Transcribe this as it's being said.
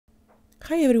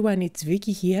Hi everyone, it's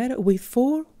Vicky here with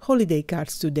 4 holiday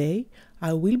cards today.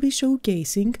 I will be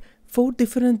showcasing 4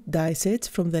 different die sets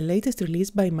from the latest release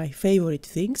by my favorite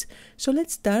things. So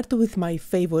let's start with my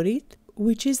favorite,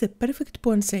 which is the perfect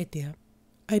Poinsettia.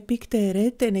 I picked a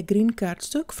red and a green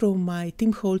cardstock from my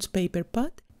Team Holtz paper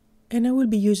pad, and I will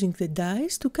be using the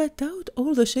dies to cut out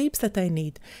all the shapes that I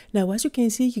need. Now, as you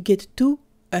can see, you get 2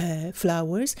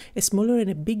 flowers, a smaller and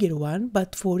a bigger one,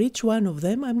 but for each one of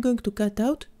them I'm going to cut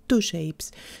out 2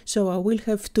 shapes. So I will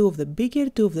have 2 of the bigger,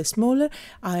 2 of the smaller.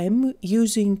 I am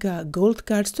using gold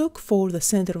cardstock for the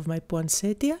center of my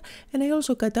poinsettia, and I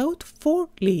also cut out 4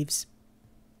 leaves.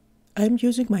 I'm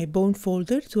using my bone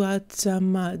folder to add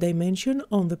some dimension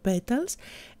on the petals,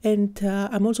 and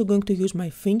I'm also going to use my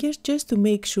fingers just to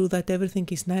make sure that everything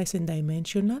is nice and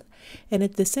dimensional. And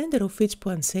at the center of each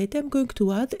poinsettia I'm going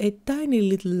to add a tiny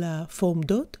little foam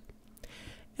dot,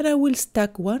 and I will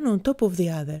stack one on top of the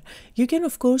other. You can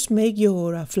of course make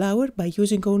your flower by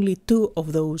using only 2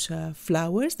 of those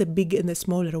flowers, the big and the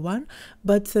smaller one,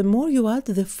 but the more you add,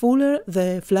 the fuller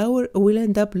the flower will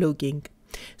end up looking.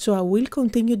 So I will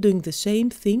continue doing the same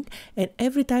thing, and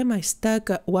every time I stack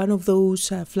one of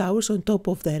those flowers on top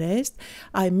of the rest,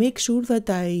 I make sure that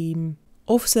I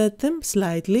offset them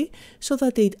slightly so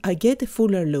that I get a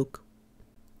fuller look.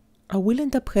 I will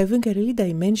end up having a really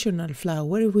dimensional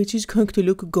flower, which is going to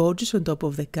look gorgeous on top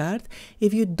of the card.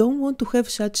 If you don't want to have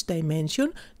such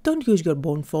dimension, don't use your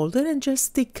bone folder and just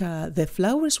stick the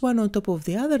flowers one on top of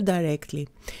the other directly.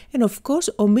 And of course,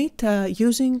 omit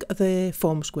using the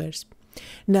foam squares.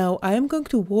 Now I am going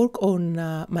to work on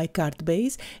my card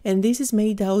base, and this is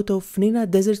made out of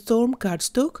Neenah Desert Storm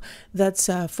cardstock. That's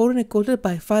 4 1/4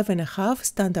 by 5 1/2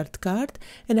 standard card,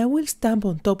 and I will stamp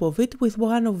on top of it with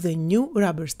one of the new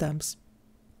rubber stamps.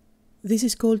 This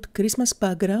is called Christmas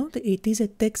Background. It is a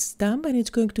text stamp, and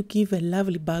it's going to give a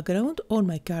lovely background on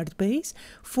my card base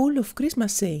full of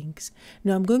Christmas sayings.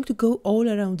 Now I'm going to go all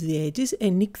around the edges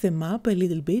and nick them up a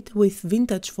little bit with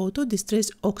Vintage Photo Distress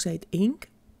Oxide ink.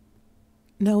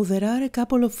 Now there are a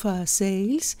couple of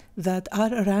sales that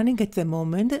are running at the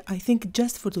moment. I think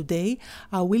just for today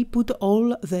I will put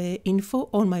all the info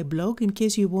on my blog in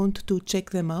case you want to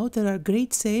check them out. There are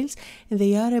great sales, and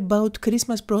they are about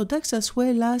Christmas products as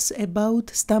well as about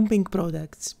stamping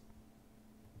products.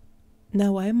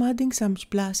 Now I am adding some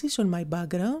splashes on my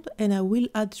background, and I will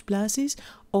add splashes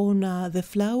on the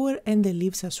flower and the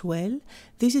leaves as well.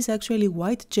 This is actually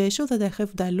white gesso that I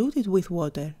have diluted with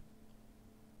water.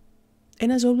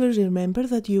 And as always, remember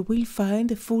that you will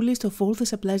find a full list of all the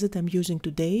supplies that I'm using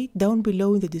today down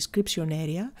below in the description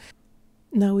area.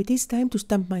 Now it is time to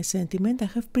stamp my sentiment. I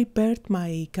have prepared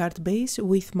my card base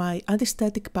with my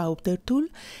anti-static powder tool,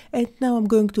 and now I'm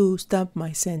going to stamp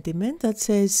my sentiment that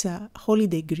says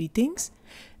Holiday Greetings.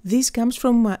 This comes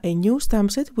from a new stamp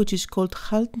set which is called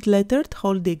Hand Lettered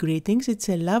Holiday Greetings. It's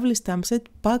a lovely stamp set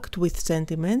packed with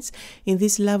sentiments in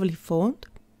this lovely font.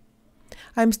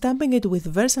 I'm stamping it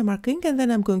with Versamark ink, and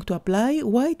then I'm going to apply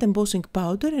white embossing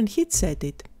powder and heat set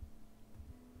it.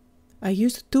 I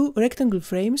used 2 rectangle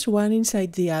frames, one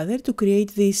inside the other, to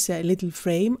create this little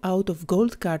frame out of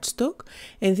gold cardstock,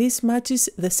 and this matches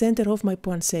the center of my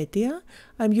poinsettia.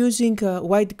 I'm using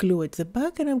white glue at the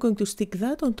back, and I'm going to stick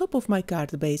that on top of my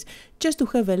card base just to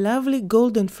have a lovely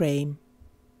golden frame.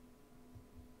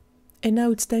 And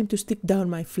now it's time to stick down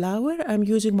my flower. I'm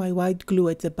using my white glue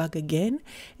at the back again,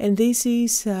 and this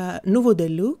is Nuvo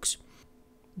Deluxe.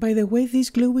 By the way,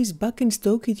 this glue is back in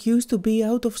stock. It used to be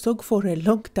out of stock for a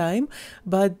long time,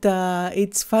 but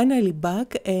it's finally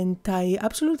back, and I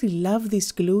absolutely love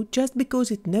this glue just because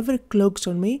it never clogs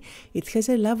on me. It has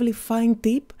a lovely fine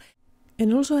tip,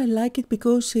 and also I like it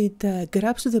because it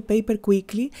grabs to the paper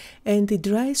quickly and it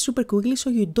dries super quickly,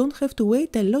 so you don't have to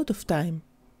wait a lot of time.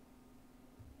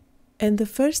 And the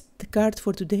first card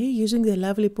for today, using the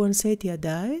lovely Poinsettia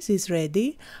dies, is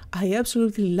ready. I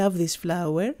absolutely love this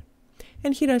flower.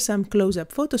 And here are some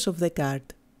close-up photos of the card.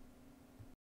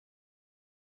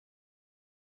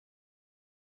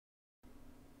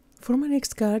 For my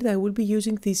next card, I will be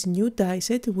using this new die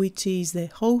set, which is the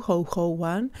Ho Ho Ho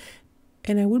one.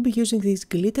 And I will be using this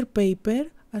glitter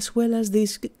paper as well as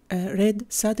this red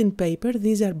satin paper.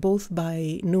 These are both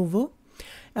by Nuvo.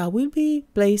 I will be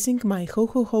placing my Ho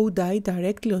Ho Ho die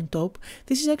directly on top.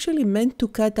 This is actually meant to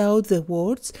cut out the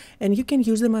words, and you can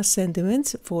use them as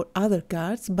sentiments for other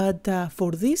cards, but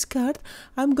for this card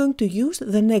I'm going to use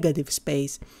the negative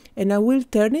space, and I will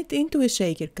turn it into a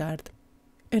shaker card.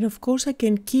 And of course I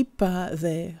can keep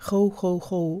the Ho Ho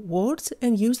Ho words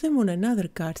and use them on another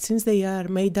card since they are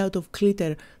made out of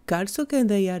glitter cardstock and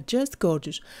they are just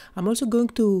gorgeous. I'm also going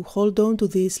to hold on to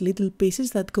these little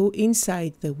pieces that go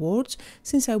inside the words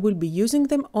since I will be using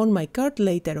them on my card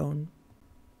later on.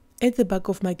 At the back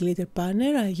of my glitter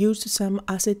panel I used some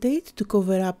acetate to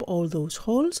cover up all those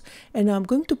holes, and I'm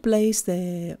going to place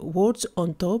the words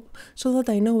on top so that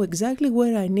I know exactly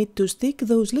where I need to stick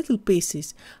those little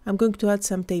pieces. I'm going to add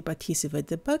some tape adhesive at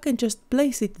the back and just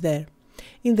place it there,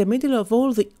 in the middle of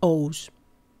all the O's.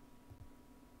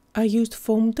 I used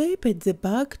foam tape at the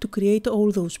back to create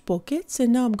all those pockets,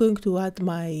 and now I'm going to add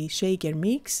my shaker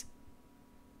mix.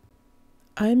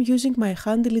 I'm using my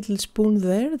handy little spoon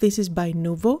there, this is by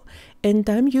Nuvo, and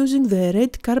I'm using the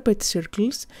red carpet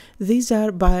circles, these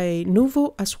are by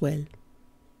Nuvo as well.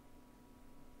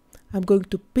 I'm going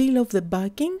to peel off the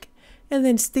backing and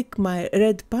then stick my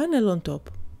red panel on top.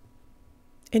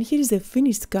 And here is the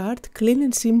finished card, clean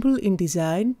and simple in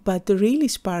design, but really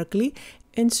sparkly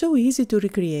and so easy to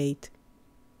recreate.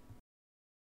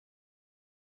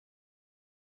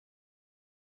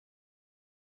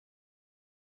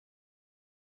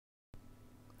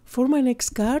 For my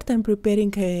next card I'm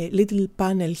preparing a little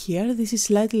panel here. This is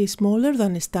slightly smaller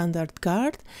than a standard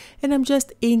card and I'm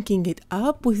just inking it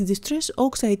up with Distress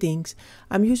Oxide inks.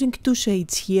 I'm using two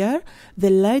shades here. The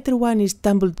lighter one is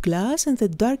Tumbled Glass and the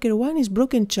darker one is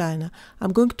Broken China.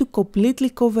 I'm going to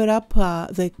completely cover up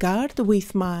the card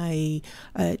with my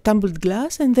Tumbled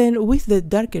Glass, and then with the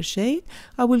darker shade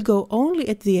I will go only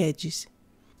at the edges.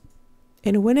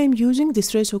 And when I'm using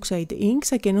Distress Oxide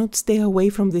inks, I cannot stay away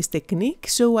from this technique,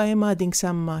 so I am adding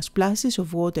some splashes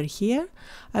of water here.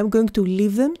 I'm going to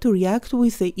leave them to react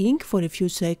with the ink for a few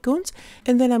seconds,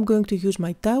 and then I'm going to use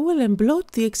my towel and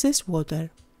blot the excess water.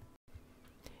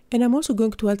 And I'm also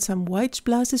going to add some white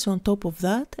splashes on top of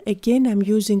that. Again, I'm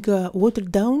using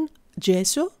watered down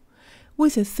gesso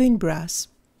with a thin brush.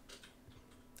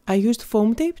 I used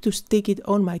foam tape to stick it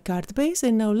on my card base,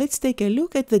 and now let's take a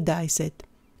look at the die set.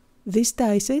 This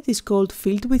die set is called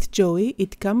Filled with Joy.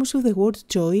 It comes with the word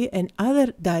joy and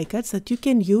other die cuts that you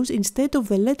can use instead of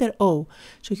the letter O.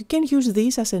 So you can use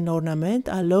this as an ornament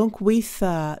along with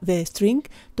the string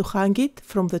to hang it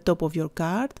from the top of your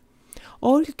card.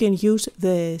 Or you can use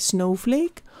the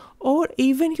snowflake, or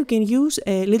even you can use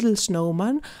a little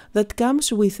snowman that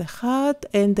comes with a hat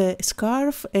and a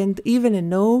scarf and even a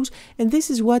nose, and this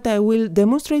is what I will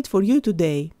demonstrate for you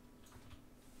today.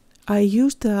 I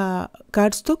used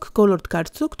cardstock, colored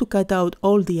cardstock, to cut out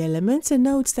all the elements, and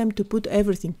now it's time to put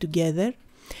everything together.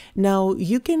 Now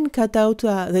you can cut out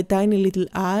the tiny little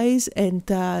eyes and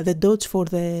the dots for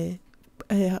the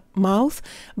mouth,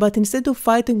 but instead of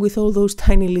fighting with all those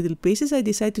tiny little pieces, I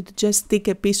decided to just stick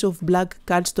a piece of black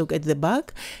cardstock at the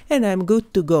back and I'm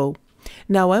good to go.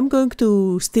 Now I'm going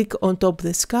to stick on top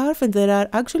the scarf, and there are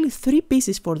actually 3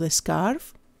 pieces for the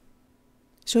scarf.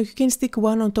 So you can stick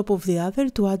one on top of the other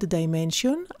to add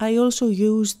dimension. I also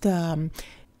used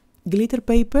glitter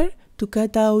paper to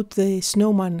cut out the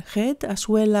snowman head as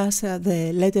well as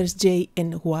the letters J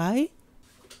and Y.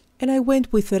 And I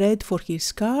went with red for his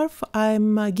scarf.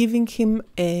 I'm giving him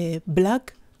a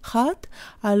black hat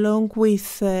along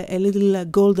with a little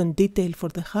golden detail for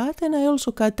the hat, and I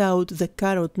also cut out the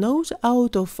carrot nose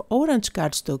out of orange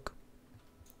cardstock.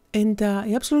 And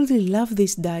I absolutely love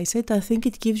this die set. I think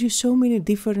it gives you so many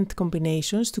different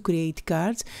combinations to create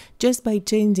cards just by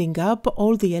changing up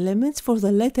all the elements for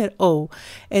the letter O.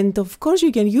 And of course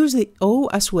you can use the O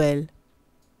as well.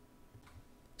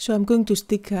 So I'm going to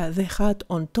stick the hat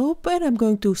on top, and I'm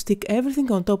going to stick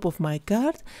everything on top of my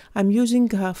card. I'm using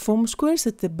foam squares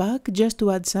at the back just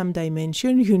to add some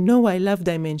dimension. You know I love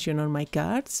dimension on my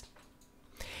cards.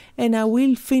 And I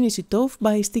will finish it off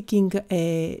by sticking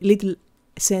a little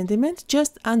sentiment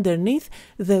just underneath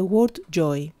the word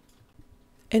joy.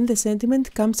 And the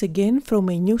sentiment comes again from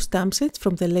a new stamp set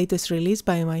from the latest release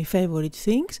by My Favorite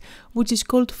Things, which is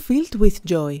called Filled with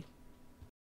Joy.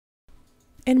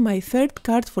 And my third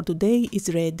card for today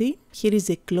is ready. Here is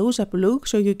a close-up look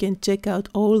so you can check out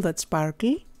all that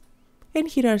sparkle. And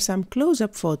here are some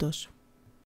close-up photos.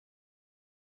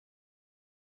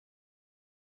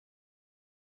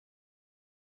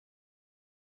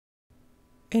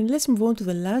 And let's move on to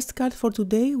the last card for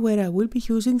today, where I will be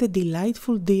using the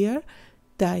Delightful Deer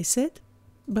die set.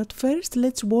 But first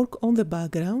let's work on the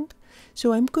background.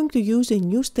 So I'm going to use a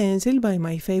new stencil by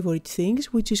My Favorite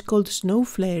Things, which is called Snow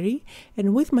Flurry,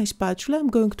 and with my spatula I'm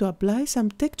going to apply some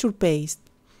texture paste.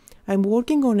 I'm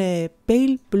working on a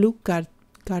pale blue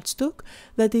cardstock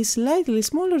that is slightly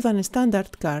smaller than a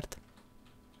standard card.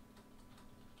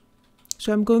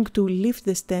 So I'm going to lift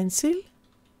the stencil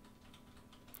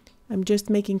I'm just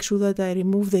making sure that I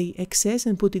remove the excess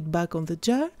and put it back on the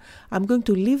jar. I'm going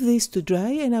to leave this to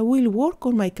dry and I will work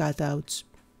on my cutouts.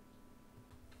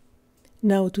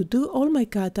 Now to do all my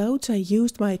cutouts I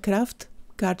used my craft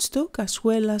cardstock as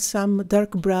well as some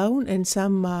dark brown and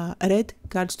some red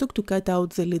cardstock to cut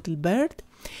out the little bird.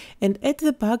 And at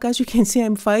the back, as you can see,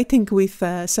 I'm fighting with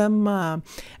some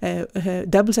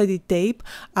double-sided tape.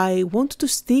 I want to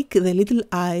stick the little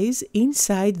eyes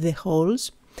inside the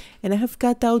holes, and I have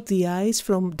cut out the eyes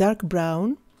from dark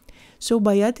brown. So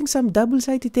by adding some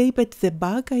double-sided tape at the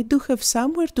back, I do have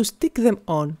somewhere to stick them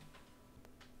on.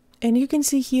 And you can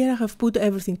see here I have put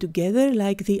everything together,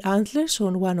 like the antlers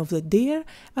on one of the deer,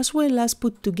 as well as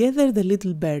put together the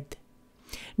little bird.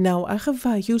 Now I have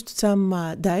used some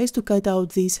dies to cut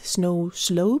out these snow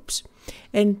slopes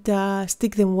and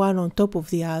stick them one on top of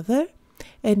the other,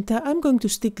 and I'm going to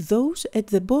stick those at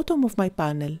the bottom of my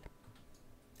panel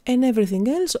and everything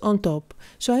else on top.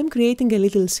 So I'm creating a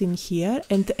little scene here,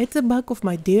 and at the back of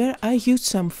my deer I used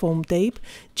some foam tape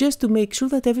just to make sure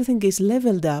that everything is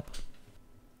leveled up.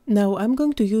 Now I'm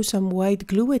going to use some white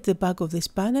glue at the back of this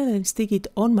panel and stick it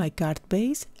on my card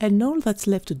base, and all that's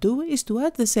left to do is to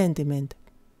add the sentiment.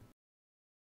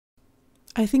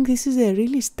 I think this is a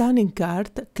really stunning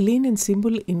card, clean and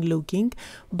simple in looking,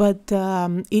 but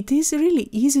it is really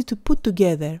easy to put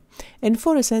together. And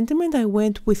for a sentiment I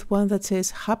went with one that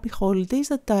says Happy Holidays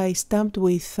that I stamped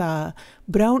with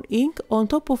brown ink on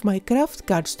top of my craft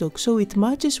cardstock, so it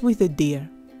matches with the deer.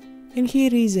 And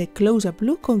here is a close-up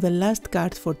look on the last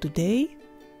card for today.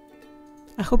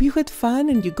 I hope you had fun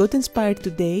and you got inspired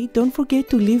today. Don't forget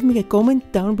to leave me a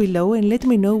comment down below and let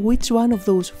me know which one of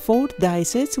those 4 die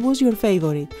sets was your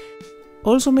favorite.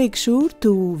 Also make sure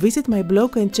to visit my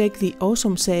blog and check the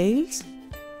awesome sales.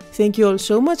 Thank you all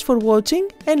so much for watching,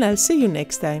 and I'll see you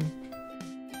next time.